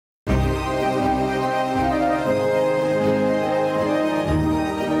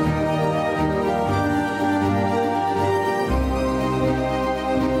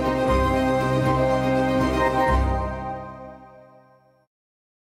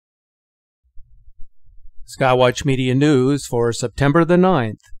Skywatch Media News for September the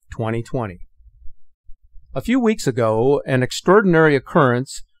 9th, 2020. A few weeks ago, an extraordinary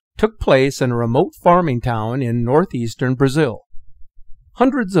occurrence took place in a remote farming town in northeastern Brazil.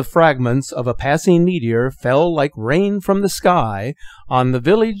 Hundreds of fragments of a passing meteor fell like rain from the sky on the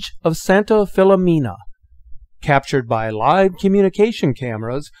village of Santa Filomena, captured by live communication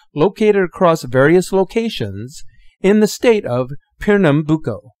cameras located across various locations in the state of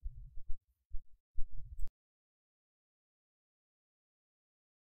Pernambuco.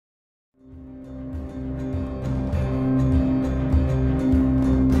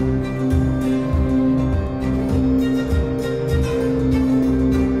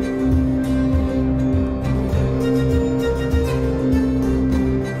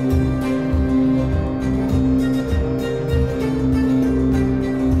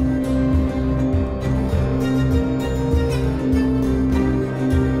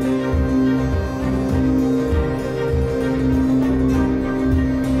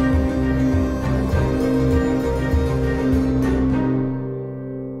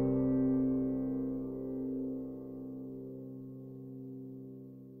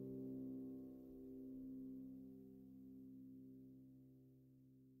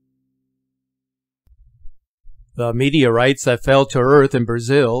 The meteorites that fell to Earth in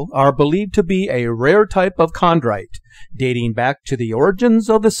Brazil are believed to be a rare type of chondrite, dating back to the origins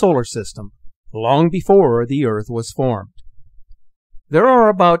of the solar system, long before the Earth was formed. There are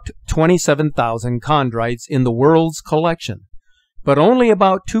about 27,000 chondrites in the world's collection, but only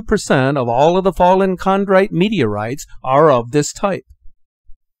about 2% of all of the fallen chondrite meteorites are of this type.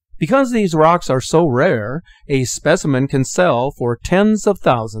 Because these rocks are so rare, a specimen can sell for tens of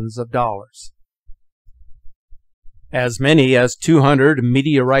thousands of dollars. As many as 200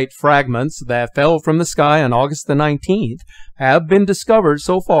 meteorite fragments that fell from the sky on August the 19th have been discovered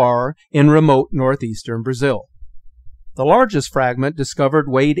so far in remote northeastern Brazil. The largest fragment discovered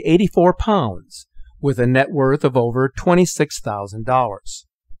weighed 84 pounds, with a net worth of over $26,000.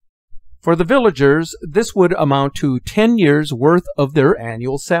 For the villagers, this would amount to 10 years' worth of their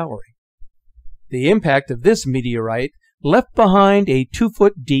annual salary. The impact of this meteorite left behind a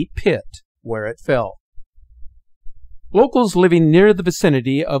 2-foot-deep pit where it fell. Locals living near the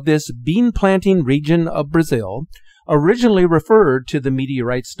vicinity of this bean-planting region of Brazil originally referred to the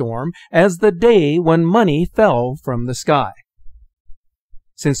meteorite storm as the day when money fell from the sky.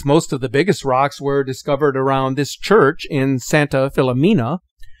 Since most of the biggest rocks were discovered around this church in Santa Filomena,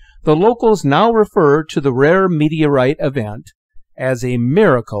 the locals now refer to the rare meteorite event as a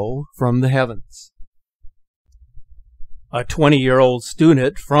miracle from the heavens. A 20-year-old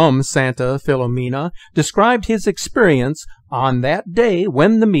student from Santa Filomena described his experience on that day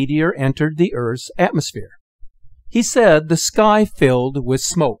when the meteor entered the Earth's atmosphere. He said the sky filled with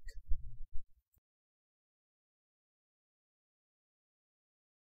smoke.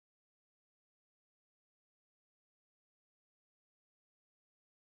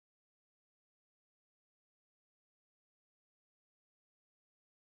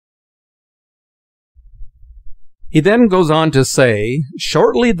 He then goes on to say,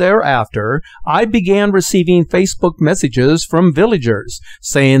 "Shortly thereafter, I began receiving Facebook messages from villagers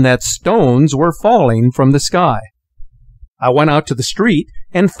saying that stones were falling from the sky. I went out to the street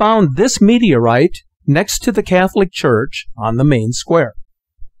and found this meteorite next to the Catholic Church on the main square."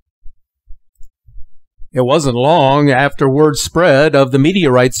 It wasn't long after word spread of the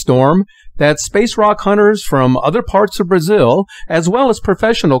meteorite storm that space rock hunters from other parts of Brazil, as well as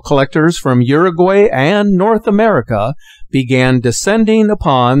professional collectors from Uruguay and North America, began descending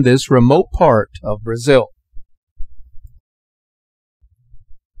upon this remote part of Brazil.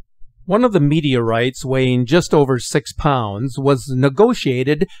 One of the meteorites, weighing just over 6 pounds, was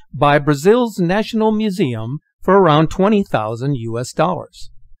negotiated by Brazil's National Museum for around $20,000 US.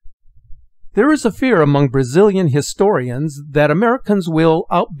 There is a fear among Brazilian historians that Americans will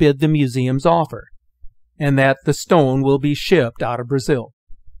outbid the museum's offer, and that the stone will be shipped out of Brazil.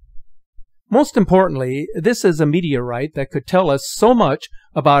 Most importantly, this is a meteorite that could tell us so much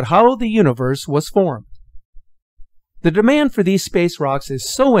about how the universe was formed. The demand for these space rocks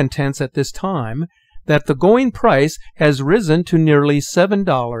is so intense at this time that the going price has risen to nearly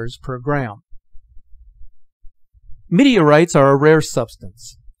 $7 per gram. Meteorites are a rare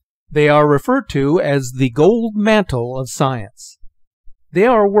substance. They are referred to as the gold mantle of science. They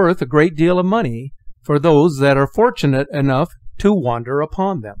are worth a great deal of money for those that are fortunate enough to wander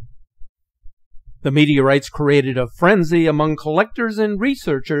upon them. The meteorites created a frenzy among collectors and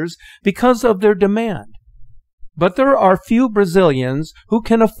researchers because of their demand. But there are few Brazilians who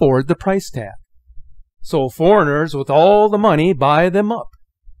can afford the price tag. So foreigners with all the money buy them up,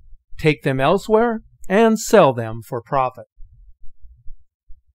 take them elsewhere, and sell them for profit.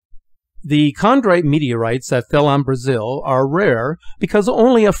 The chondrite meteorites that fell on Brazil are rare because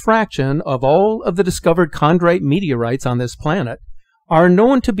only a fraction of all of the discovered chondrite meteorites on this planet are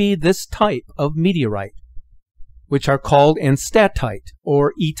known to be this type of meteorite, which are called enstatite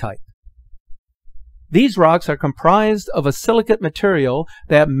or E-type. These rocks are comprised of a silicate material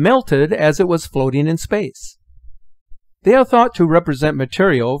that melted as it was floating in space. They are thought to represent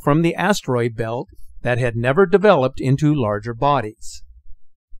material from the asteroid belt that had never developed into larger bodies.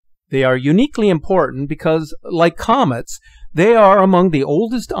 They are uniquely important because, like comets, they are among the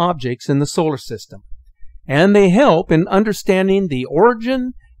oldest objects in the solar system, and they help in understanding the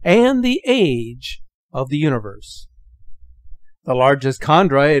origin and the age of the universe. The largest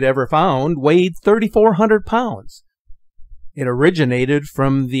chondrite ever found weighed 3,400 pounds. It originated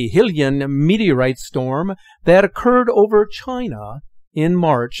from the Hillian meteorite storm that occurred over China in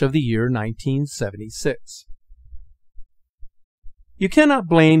March of the year 1976. You cannot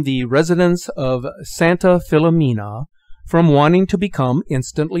blame the residents of Santa Filomena from wanting to become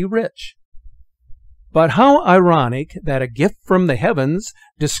instantly rich. But how ironic that a gift from the heavens,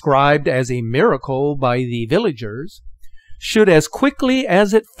 described as a miracle by the villagers, should as quickly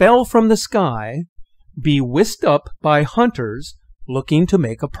as it fell from the sky be whisked up by hunters looking to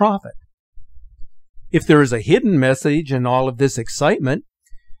make a profit. If there is a hidden message in all of this excitement,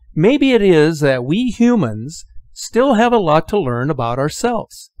 maybe it is that we humans still have a lot to learn about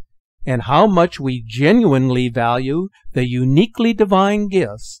ourselves and how much we genuinely value the uniquely divine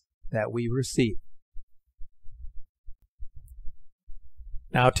gifts that we receive.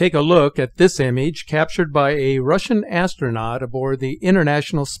 Now take a look at this image captured by a Russian astronaut aboard the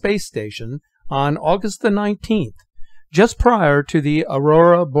International Space Station on August the 19th, just prior to the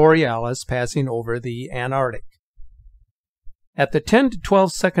aurora borealis passing over the Antarctic. At the 10 to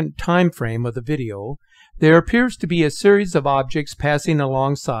 12 second time frame of the video, there appears to be a series of objects passing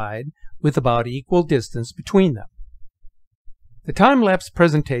alongside with about equal distance between them. The time-lapse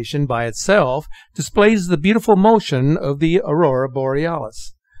presentation by itself displays the beautiful motion of the aurora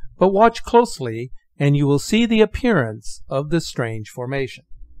borealis, but watch closely and you will see the appearance of this strange formation.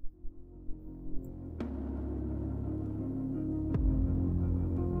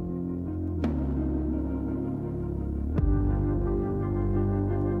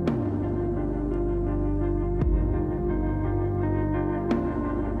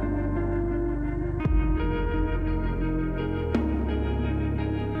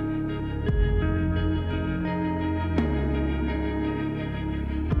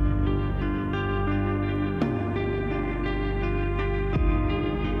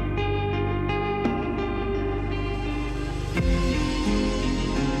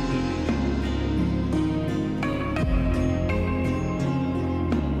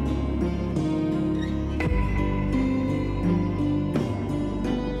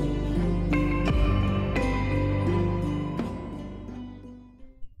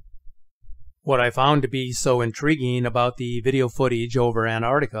 What I found to be so intriguing about the video footage over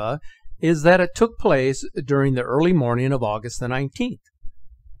Antarctica is that it took place during the early morning of August the 19th,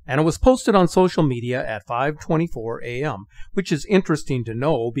 and it was posted on social media at 5:24 a.m., which is interesting to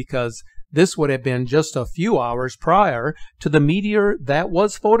know because this would have been just a few hours prior to the meteor that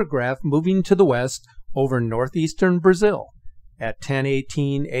was photographed moving to the west over northeastern Brazil at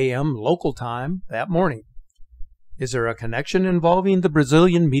 10:18 a.m. local time that morning. Is there a connection involving the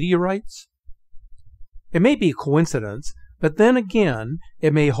Brazilian meteorites? It may be a coincidence, but then again,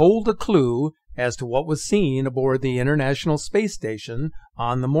 it may hold a clue as to what was seen aboard the International Space Station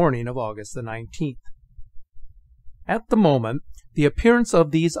on the morning of August the 19th. At the moment, the appearance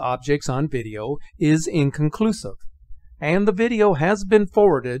of these objects on video is inconclusive, and the video has been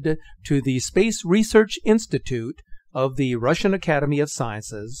forwarded to the Space Research Institute of the Russian Academy of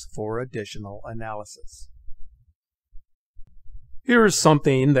Sciences for additional analysis. Here's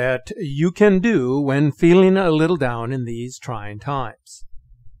something that you can do when feeling a little down in these trying times.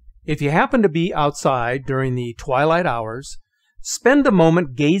 If you happen to be outside during the twilight hours, spend a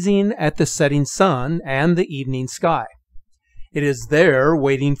moment gazing at the setting sun and the evening sky. It is there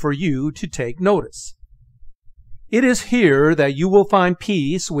waiting for you to take notice. It is here that you will find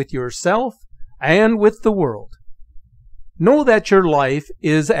peace with yourself and with the world. Know that your life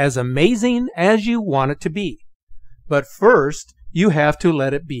is as amazing as you want it to be, but first, you have to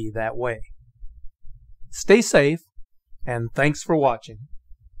let it be that way. Stay safe, and thanks for watching.